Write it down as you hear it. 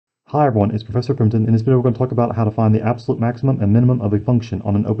Hi everyone, it's Professor Primton. In this video we're going to talk about how to find the absolute maximum and minimum of a function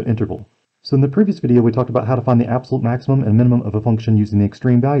on an open interval. So in the previous video we talked about how to find the absolute maximum and minimum of a function using the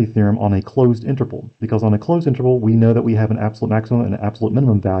extreme value theorem on a closed interval, because on a closed interval we know that we have an absolute maximum and an absolute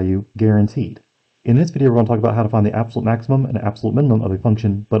minimum value guaranteed. In this video we're going to talk about how to find the absolute maximum and absolute minimum of a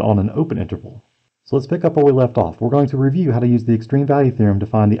function, but on an open interval. So let's pick up where we left off. We're going to review how to use the extreme value theorem to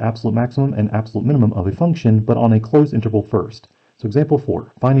find the absolute maximum and absolute minimum of a function, but on a closed interval first. So example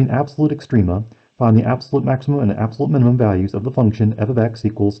 4, finding absolute extrema, find the absolute maximum and absolute minimum values of the function f of x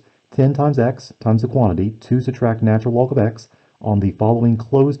equals 10 times x times the quantity 2 subtract natural log of x on the following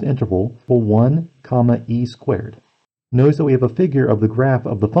closed interval for 1 comma e squared. Notice that we have a figure of the graph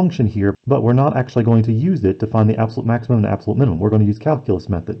of the function here, but we're not actually going to use it to find the absolute maximum and absolute minimum. We're going to use calculus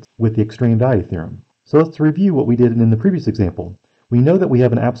methods with the extreme value theorem. So let's review what we did in the previous example. We know that we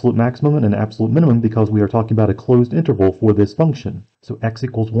have an absolute maximum and an absolute minimum because we are talking about a closed interval for this function. So x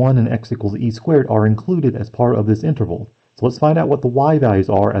equals 1 and x equals e squared are included as part of this interval. So let's find out what the y values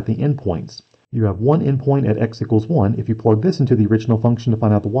are at the endpoints. You have one endpoint at x equals 1. If you plug this into the original function to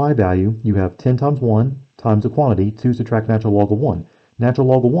find out the y value, you have 10 times 1 times the quantity, 2 subtract natural log of 1. Natural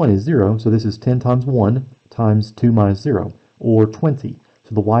log of 1 is 0, so this is 10 times 1 times 2 minus 0, or 20.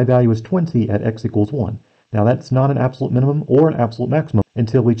 So the y value is 20 at x equals 1. Now that's not an absolute minimum or an absolute maximum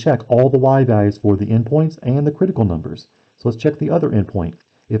until we check all the y values for the endpoints and the critical numbers. So let's check the other endpoint.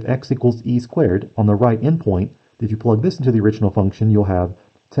 If x equals e squared on the right endpoint, if you plug this into the original function, you'll have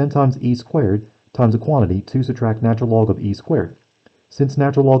 10 times e squared times the quantity 2 subtract natural log of e squared. Since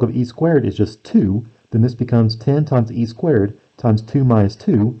natural log of e squared is just 2, then this becomes 10 times e squared times 2 minus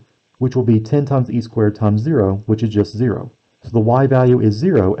 2, which will be 10 times e squared times 0, which is just 0. So the y value is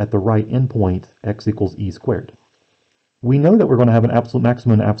 0 at the right endpoint, x equals e squared. We know that we're going to have an absolute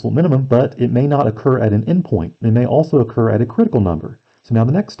maximum and absolute minimum, but it may not occur at an endpoint. It may also occur at a critical number. So now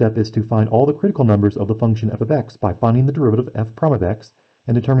the next step is to find all the critical numbers of the function f of x by finding the derivative f prime of x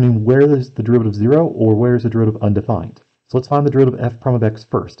and determining where is the derivative 0 or where is the derivative undefined. So let's find the derivative f prime of x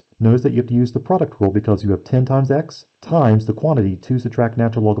first. Notice that you have to use the product rule because you have 10 times x times the quantity 2 subtract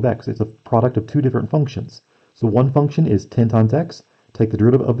natural log of x. It's a product of two different functions. So one function is 10 times x, take the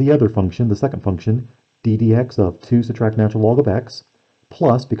derivative of the other function, the second function, d dx of 2 subtract natural log of x,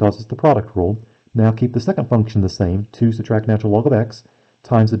 plus, because it's the product rule, now keep the second function the same, 2 subtract natural log of x,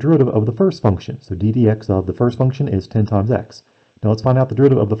 times the derivative of the first function. So d dx of the first function is 10 times x. Now let's find out the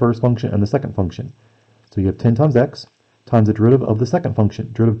derivative of the first function and the second function. So you have 10 times x times the derivative of the second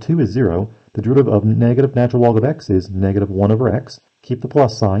function. Derivative of 2 is 0. The derivative of negative natural log of x is negative 1 over x. Keep the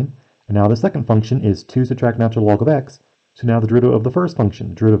plus sign. And now the second function is 2 subtract natural log of x. So now the derivative of the first function,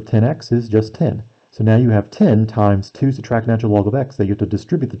 the derivative of 10x is just 10. So now you have 10 times 2 subtract natural log of x that you have to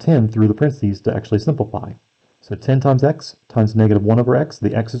distribute the 10 through the parentheses to actually simplify. So 10 times x times negative 1 over x,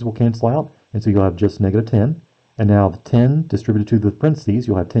 the x's will cancel out, and so you'll have just negative 10. And now the 10 distributed to the parentheses,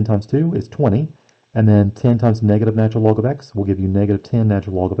 you'll have 10 times 2 is 20. And then 10 times negative natural log of x will give you negative 10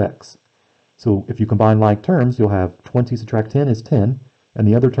 natural log of x. So if you combine like terms, you'll have 20 subtract 10 is 10. And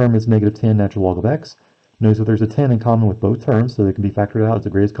the other term is negative 10 natural log of x. Notice that there's a 10 in common with both terms, so they can be factored out as the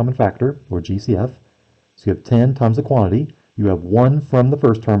greatest common factor, or GCF. So you have 10 times the quantity. You have 1 from the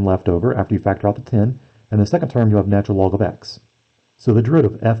first term left over after you factor out the 10, and the second term you have natural log of x. So the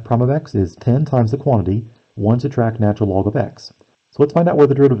derivative f prime of x is 10 times the quantity, 1 subtract natural log of x. So let's find out where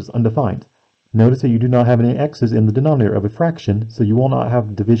the derivative is undefined. Notice that you do not have any x's in the denominator of a fraction, so you will not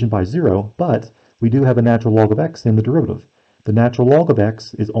have division by 0, but we do have a natural log of x in the derivative. The natural log of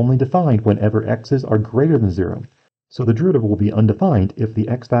x is only defined whenever x's are greater than 0. So the derivative will be undefined if the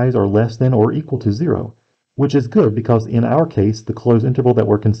x values are less than or equal to 0, which is good because in our case, the closed interval that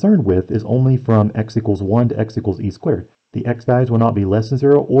we're concerned with is only from x equals 1 to x equals e squared. The x values will not be less than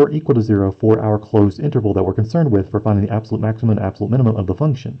 0 or equal to 0 for our closed interval that we're concerned with for finding the absolute maximum and absolute minimum of the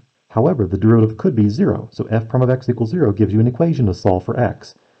function. However, the derivative could be 0, so f prime of x equals 0 gives you an equation to solve for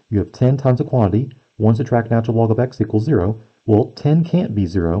x. You have 10 times the quantity, 1 subtract natural log of x equals 0. Well, 10 can't be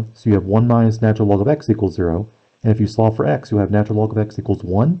 0, so you have 1 minus natural log of x equals 0. And if you solve for x, you'll have natural log of x equals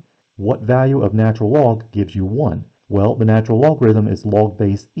 1. What value of natural log gives you 1? Well, the natural logarithm is log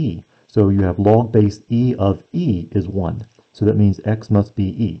base e. So you have log base e of e is 1. So that means x must be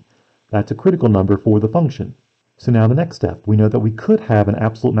e. That's a critical number for the function. So now the next step, we know that we could have an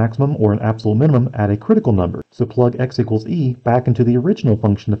absolute maximum or an absolute minimum at a critical number. So plug x equals e back into the original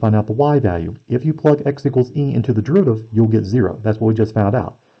function to find out the y value. If you plug x equals e into the derivative, you'll get 0. That's what we just found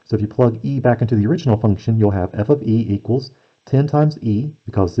out. So if you plug e back into the original function, you'll have f of e equals 10 times e,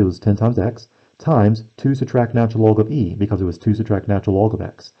 because it was 10 times x, times 2 subtract natural log of e, because it was 2 subtract natural log of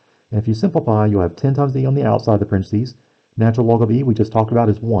x. And if you simplify, you'll have 10 times e on the outside of the parentheses, Natural log of e we just talked about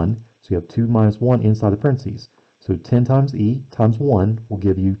is 1, so you have 2 minus 1 inside the parentheses. So 10 times e times 1 will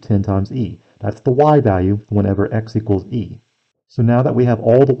give you 10 times e. That's the y value whenever x equals e. So now that we have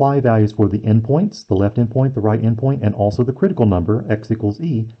all the y values for the endpoints, the left endpoint, the right endpoint, and also the critical number, x equals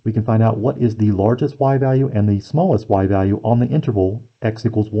e, we can find out what is the largest y value and the smallest y value on the interval x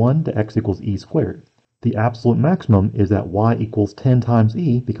equals 1 to x equals e squared. The absolute maximum is at y equals 10 times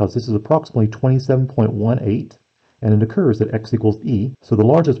e, because this is approximately 27.18, and it occurs at x equals e, so the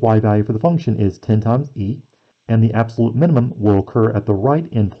largest y value for the function is 10 times e, and the absolute minimum will occur at the right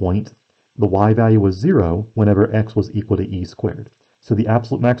endpoint. The y value was 0 whenever x was equal to e squared. So the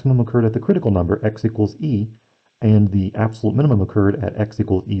absolute maximum occurred at the critical number x equals e, and the absolute minimum occurred at x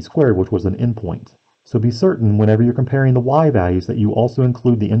equals e squared, which was an endpoint. So be certain whenever you're comparing the y values that you also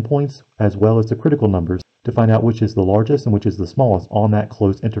include the endpoints as well as the critical numbers to find out which is the largest and which is the smallest on that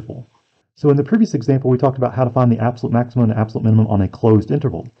closed interval. So in the previous example, we talked about how to find the absolute maximum and absolute minimum on a closed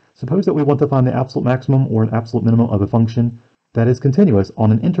interval. Suppose that we want to find the absolute maximum or an absolute minimum of a function that is continuous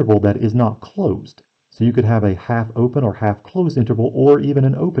on an interval that is not closed. So you could have a half open or half closed interval or even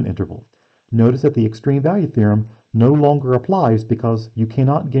an open interval. Notice that the extreme value theorem no longer applies because you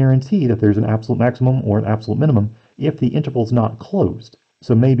cannot guarantee that there's an absolute maximum or an absolute minimum if the interval is not closed.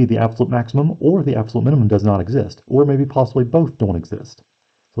 So maybe the absolute maximum or the absolute minimum does not exist, or maybe possibly both don't exist.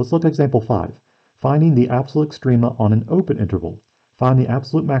 So let's look at example 5. Finding the absolute extrema on an open interval. Find the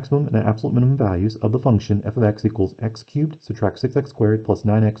absolute maximum and absolute minimum values of the function f of x equals x cubed subtract 6x squared plus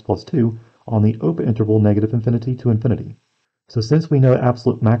 9x plus 2 on the open interval negative infinity to infinity. So since we know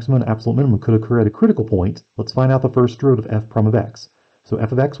absolute maximum and absolute minimum could occur at a critical point, let's find out the first derivative of f prime of x. So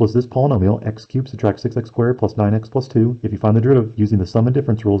f of x was this polynomial, x cubed subtract 6x squared plus 9x plus 2. If you find the derivative using the sum and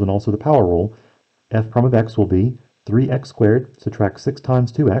difference rules and also the power rule, f prime of x will be 3x squared subtract 6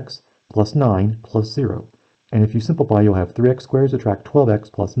 times 2x plus 9 plus 0. And if you simplify, you'll have 3x squared subtract 12x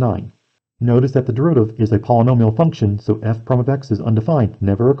plus 9. Notice that the derivative is a polynomial function, so f prime of x is undefined,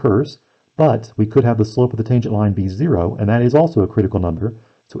 never occurs, but we could have the slope of the tangent line be 0, and that is also a critical number,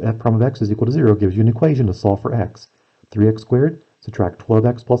 so f prime of x is equal to 0 gives you an equation to solve for x. 3x squared subtract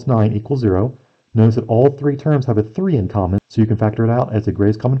 12x plus 9 equals 0. Notice that all three terms have a 3 in common, so you can factor it out as a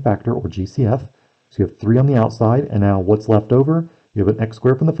greatest common factor, or GCF. So you have 3 on the outside, and now what's left over? You have an x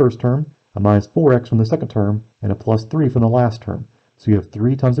squared from the first term, a minus 4x from the second term, and a plus 3 from the last term. So you have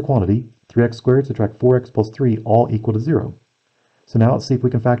 3 times the quantity, 3x squared subtract 4x plus 3, all equal to 0. So now let's see if we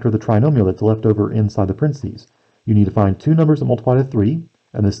can factor the trinomial that's left over inside the parentheses. You need to find two numbers that multiply to 3,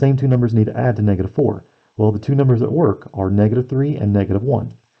 and the same two numbers need to add to negative 4. Well, the two numbers that work are negative 3 and negative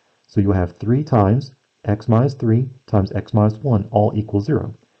 1. So you have 3 times x minus 3 times x minus 1, all equals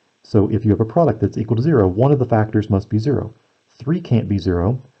 0. So if you have a product that's equal to 0, one of the factors must be 0. 3 can't be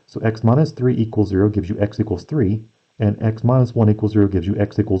 0, so x minus 3 equals 0 gives you x equals 3, and x minus 1 equals 0 gives you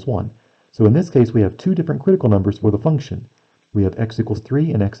x equals 1. So in this case, we have two different critical numbers for the function. We have x equals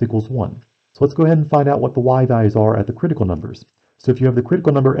 3 and x equals 1. So let's go ahead and find out what the y values are at the critical numbers. So if you have the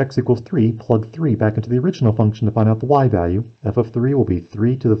critical number x equals 3, plug 3 back into the original function to find out the y value. F of 3 will be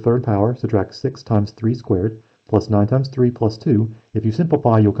 3 to the third power, subtract 6 times 3 squared, plus 9 times 3 plus 2. If you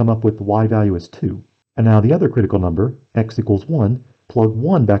simplify, you'll come up with the y value as 2. And now the other critical number, x equals 1, plug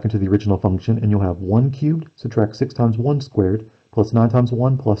 1 back into the original function, and you'll have 1 cubed, subtract 6 times 1 squared, plus 9 times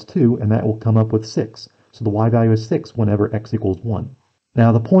 1 plus 2, and that will come up with 6. So the y value is 6 whenever x equals 1.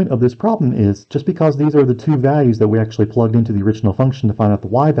 Now the point of this problem is, just because these are the two values that we actually plugged into the original function to find out the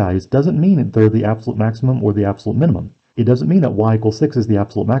y values, doesn't mean that they're the absolute maximum or the absolute minimum. It doesn't mean that y equals 6 is the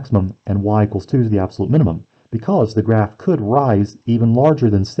absolute maximum and y equals 2 is the absolute minimum, because the graph could rise even larger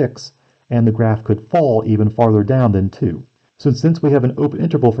than 6, and the graph could fall even farther down than 2. So since we have an open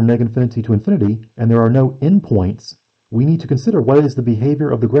interval from negative infinity to infinity, and there are no endpoints, we need to consider what is the behavior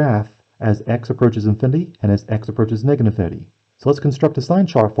of the graph as x approaches infinity and as x approaches negative infinity. So let's construct a sign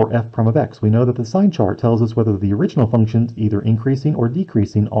chart for f prime of x. We know that the sign chart tells us whether the original function is either increasing or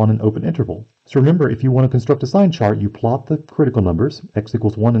decreasing on an open interval. So remember, if you want to construct a sign chart, you plot the critical numbers, x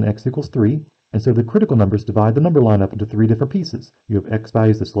equals 1 and x equals 3, and so the critical numbers divide the number line up into 3 different pieces. You have x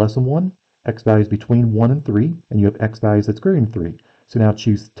values that's less than 1, x values between 1 and 3, and you have x values that's greater than 3. So now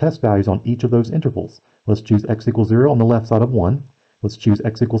choose test values on each of those intervals. Let's choose x equals 0 on the left side of 1. Let's choose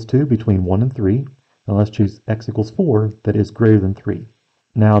x equals 2 between 1 and 3. And let's choose x equals 4 that is greater than 3.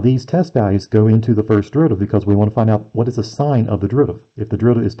 Now these test values go into the first derivative because we want to find out what is the sign of the derivative. If the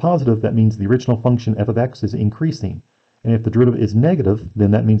derivative is positive, that means the original function f of x is increasing. And if the derivative is negative,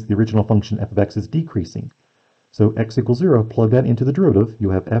 then that means the original function f of x is decreasing. So x equals 0, plug that into the derivative. You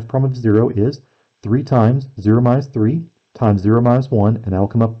have f prime of 0 is 3 times 0 minus 3 times 0 minus 1, and that will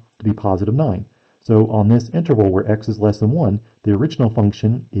come up to be positive 9. So on this interval where x is less than 1, the original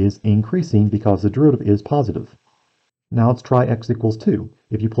function is increasing because the derivative is positive. Now let's try x equals 2.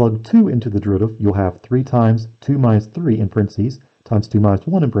 If you plug 2 into the derivative, you'll have 3 times 2 minus 3 in parentheses times 2 minus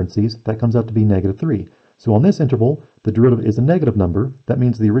 1 in parentheses. That comes out to be negative 3. So on this interval, the derivative is a negative number. That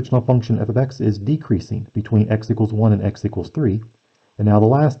means the original function f of x is decreasing between x equals 1 and x equals 3. And now the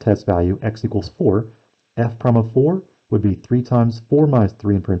last test value, x equals 4, f prime of 4 would be 3 times 4 minus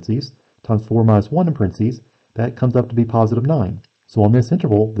 3 in parentheses times 4 minus 1 in parentheses. That comes up to be positive 9. So on this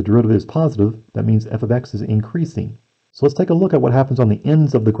interval, the derivative is positive. That means f of x is increasing. So let's take a look at what happens on the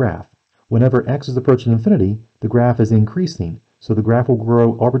ends of the graph. Whenever x is approaching infinity, the graph is increasing. So the graph will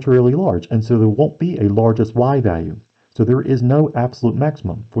grow arbitrarily large, and so there won't be a largest y value. So there is no absolute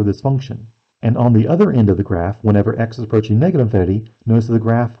maximum for this function. And on the other end of the graph, whenever x is approaching negative infinity, notice that the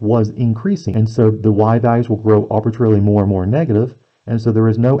graph was increasing, and so the y values will grow arbitrarily more and more negative, and so there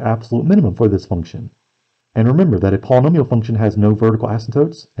is no absolute minimum for this function. And remember that a polynomial function has no vertical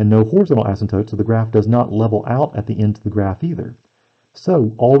asymptotes and no horizontal asymptotes, so the graph does not level out at the end of the graph either.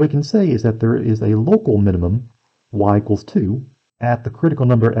 So all we can say is that there is a local minimum, y equals 2, at the critical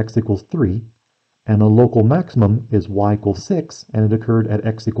number x equals 3, and the local maximum is y equals 6, and it occurred at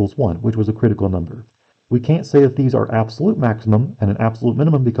x equals 1, which was a critical number. We can't say that these are absolute maximum and an absolute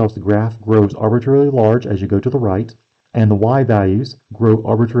minimum because the graph grows arbitrarily large as you go to the right, and the y values grow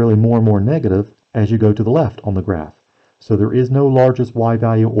arbitrarily more and more negative as you go to the left on the graph. So there is no largest y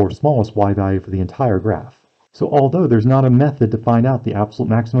value or smallest y value for the entire graph. So although there's not a method to find out the absolute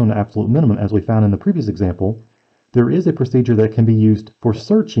maximum and absolute minimum as we found in the previous example, there is a procedure that can be used for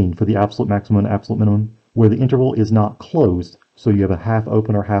searching for the absolute maximum and absolute minimum where the interval is not closed. So you have a half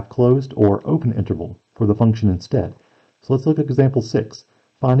open or half closed or open interval for the function instead. So let's look at example 6.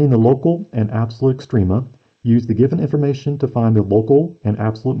 Finding the local and absolute extrema. Use the given information to find the local and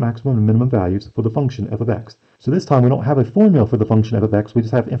absolute maximum and minimum values for the function f of x. So this time we don't have a formula for the function f of x, we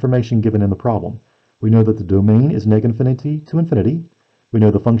just have information given in the problem. We know that the domain is negative infinity to infinity. We know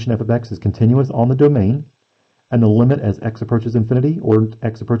the function f of x is continuous on the domain, and the limit as x approaches infinity or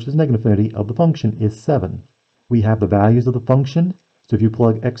x approaches negative infinity of the function is 7. We have the values of the function, so if you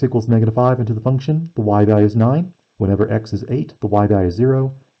plug x equals negative 5 into the function, the y value is 9. Whenever x is 8, the y value is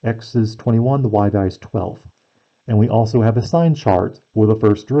 0. X is 21, the y value is 12. And we also have a sign chart for the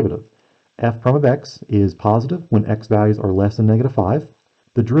first derivative. F prime of x is positive when x values are less than negative 5.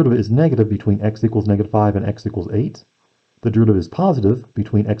 The derivative is negative between x equals negative 5 and x equals 8. The derivative is positive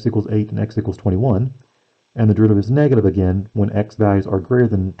between x equals 8 and x equals 21. And the derivative is negative again when x values are greater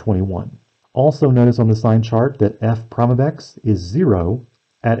than 21. Also notice on the sign chart that f prime of x is 0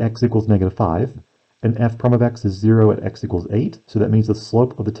 at x equals negative 5. And f prime of x is 0 at x equals 8, so that means the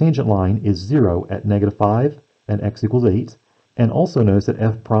slope of the tangent line is 0 at negative 5 and x equals 8. And also notice that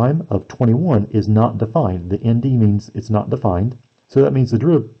f prime of 21 is not defined. The nd means it's not defined, so that means the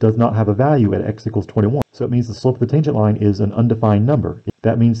derivative does not have a value at x equals 21. So it means the slope of the tangent line is an undefined number.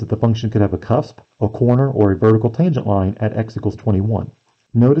 That means that the function could have a cusp, a corner, or a vertical tangent line at x equals 21.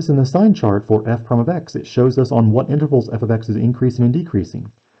 Notice in the sign chart for f prime of x, it shows us on what intervals f of x is increasing and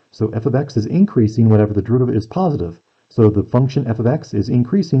decreasing. So f of x is increasing whenever the derivative is positive. So the function f of x is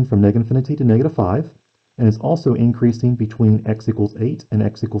increasing from negative infinity to negative 5, and is also increasing between x equals 8 and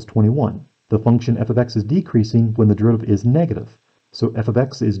x equals 21. The function f of x is decreasing when the derivative is negative. So f of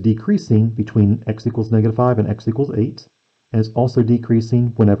x is decreasing between x equals negative 5 and x equals 8, and is also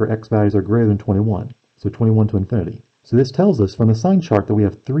decreasing whenever x values are greater than 21, so 21 to infinity. So this tells us from the sign chart that we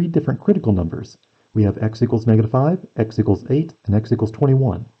have 3 different critical numbers. We have x equals negative 5, x equals 8, and x equals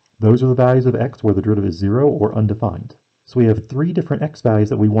 21. Those are the values of x where the derivative is 0 or undefined. So we have 3 different x values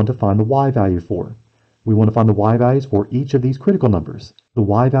that we want to find the y value for. We want to find the y values for each of these critical numbers. The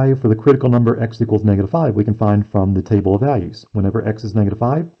y value for the critical number x equals negative 5 we can find from the table of values. Whenever x is negative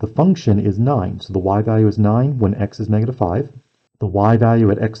 5, the function is 9. So the y value is 9 when x is negative 5. The y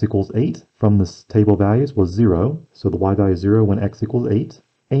value at x equals 8 from this table of values was 0. So the y value is 0 when x equals 8.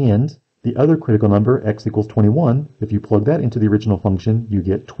 And the other critical number, x equals 21, if you plug that into the original function, you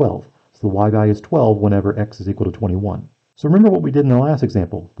get 12. So the y value is 12 whenever x is equal to 21. So remember what we did in the last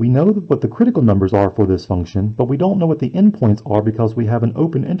example. We know what the critical numbers are for this function, but we don't know what the endpoints are because we have an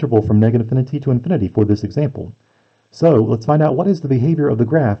open interval from negative infinity to infinity for this example. So let's find out what is the behavior of the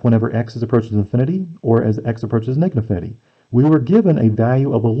graph whenever x approaches infinity or as x approaches negative infinity. We were given a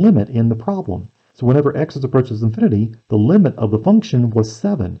value of a limit in the problem. So whenever x approaches infinity, the limit of the function was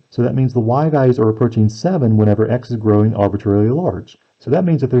 7. So that means the y values are approaching 7 whenever x is growing arbitrarily large. So that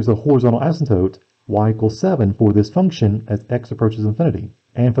means that there's a horizontal asymptote, y equals 7, for this function as x approaches infinity.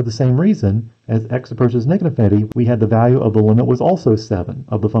 And for the same reason, as x approaches negative infinity, we had the value of the limit was also 7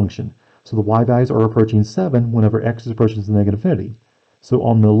 of the function. So the y values are approaching 7 whenever x is approaching the negative infinity. So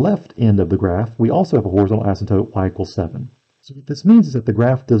on the left end of the graph, we also have a horizontal asymptote y equals 7. So what this means is that the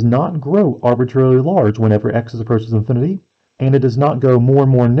graph does not grow arbitrarily large whenever x approaches infinity, and it does not go more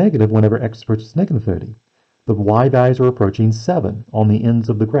and more negative whenever x approaches negative infinity. The y values are approaching 7 on the ends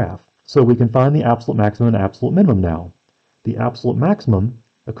of the graph. So we can find the absolute maximum and absolute minimum now. The absolute maximum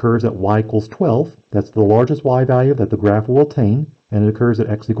occurs at y equals 12. That's the largest y value that the graph will attain, and it occurs at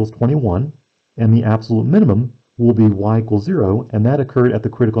x equals 21. And the absolute minimum will be y equals 0, and that occurred at the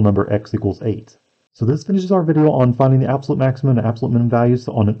critical number x equals 8. So this finishes our video on finding the absolute maximum and absolute minimum values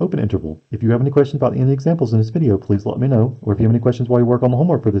on an open interval. If you have any questions about any of the examples in this video, please let me know. Or if you have any questions while you work on the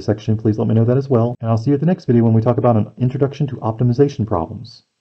homework for this section, please let me know that as well. And I'll see you at the next video when we talk about an introduction to optimization problems.